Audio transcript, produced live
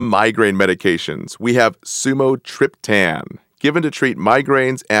Migraine medications. We have sumatriptan, given to treat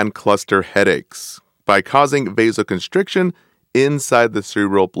migraines and cluster headaches by causing vasoconstriction inside the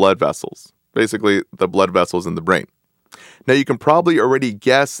cerebral blood vessels, basically the blood vessels in the brain. Now, you can probably already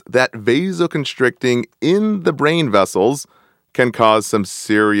guess that vasoconstricting in the brain vessels can cause some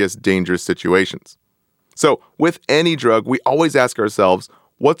serious dangerous situations. So, with any drug, we always ask ourselves,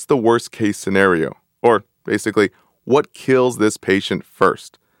 what's the worst case scenario? Or basically, what kills this patient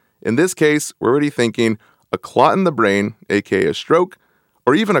first? In this case, we're already thinking a clot in the brain, aka a stroke,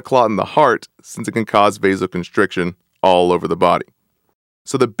 or even a clot in the heart, since it can cause vasoconstriction all over the body.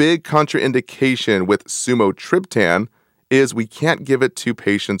 So the big contraindication with sumatriptan is we can't give it to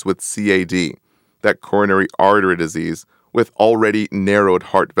patients with CAD, that coronary artery disease, with already narrowed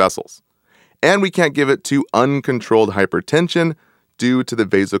heart vessels. And we can't give it to uncontrolled hypertension due to the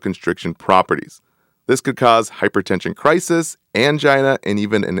vasoconstriction properties. This could cause hypertension crisis, angina, and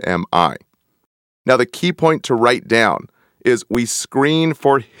even an MI. Now, the key point to write down is we screen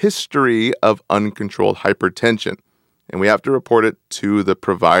for history of uncontrolled hypertension, and we have to report it to the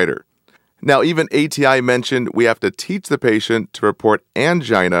provider. Now, even ATI mentioned we have to teach the patient to report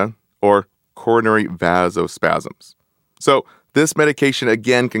angina or coronary vasospasms. So, this medication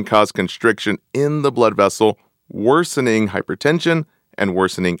again can cause constriction in the blood vessel, worsening hypertension and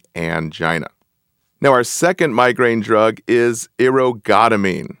worsening angina. Now, our second migraine drug is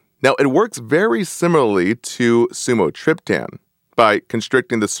ergotamine. Now, it works very similarly to sumatriptan by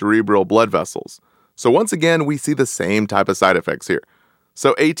constricting the cerebral blood vessels. So once again, we see the same type of side effects here.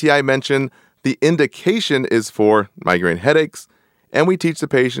 So ATI mentioned the indication is for migraine headaches, and we teach the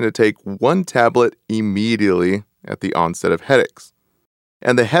patient to take one tablet immediately at the onset of headaches.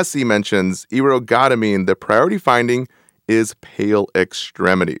 And the HESI mentions ergotamine, the priority finding is pale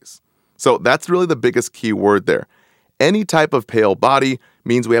extremities. So that's really the biggest key word there. Any type of pale body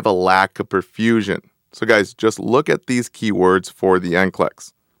means we have a lack of perfusion. So guys, just look at these keywords for the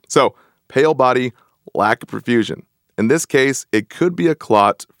NCLEX. So pale body, lack of perfusion. In this case, it could be a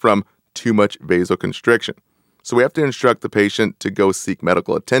clot from too much vasoconstriction. So we have to instruct the patient to go seek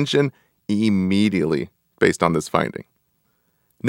medical attention immediately based on this finding.